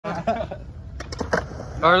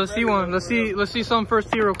All right, let's see one. Let's see some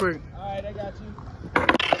first tee real quick. All right, I got you.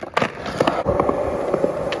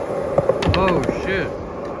 Oh shit!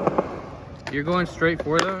 You're going straight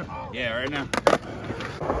for that? Yeah, right now.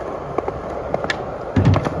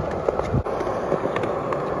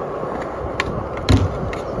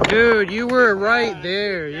 Dude, you were right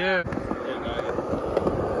there. Yeah.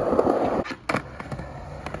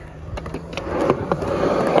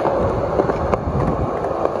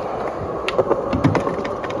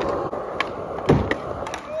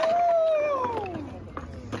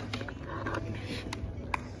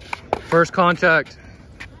 First contact.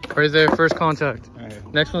 Right there, first contact.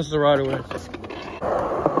 Right. Next one's the right away.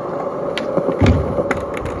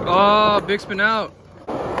 Oh, big spin out.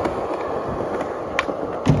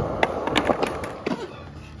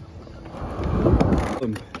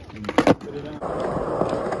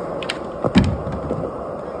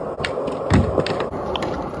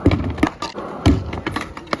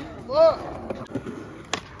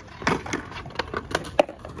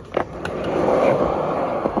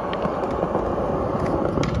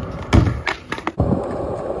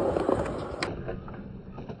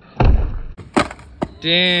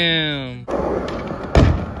 Damn.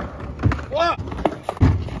 What?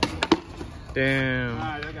 Damn.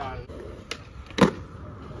 Alright, I got it.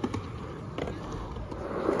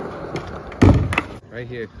 Right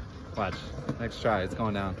here. Watch. Next try. It's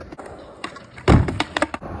going down.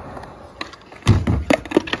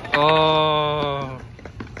 Oh.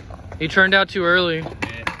 He turned out too early.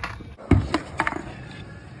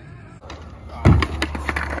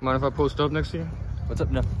 Mind if I post up next to you? What's up?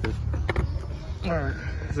 No. Alright.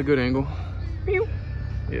 It's a good angle. Pew.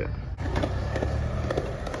 Yeah.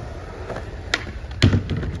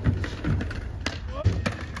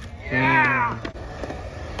 Damn.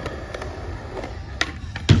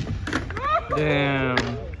 Damn.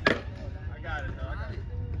 I got it,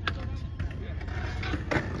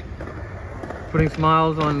 though. Putting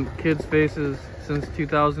smiles on kids' faces since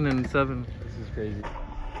 2007. This is crazy.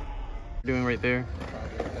 Doing right there.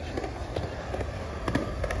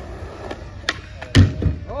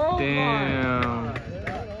 Damn.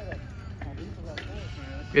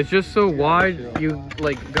 It's just so wide, you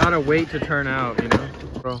like gotta wait to turn out, you know?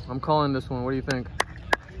 Bro, I'm calling this one. What do you think?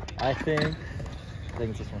 I think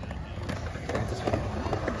it's this one.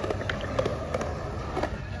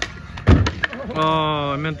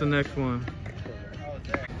 Oh, I meant the next one.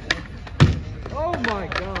 Oh my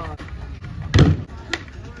god.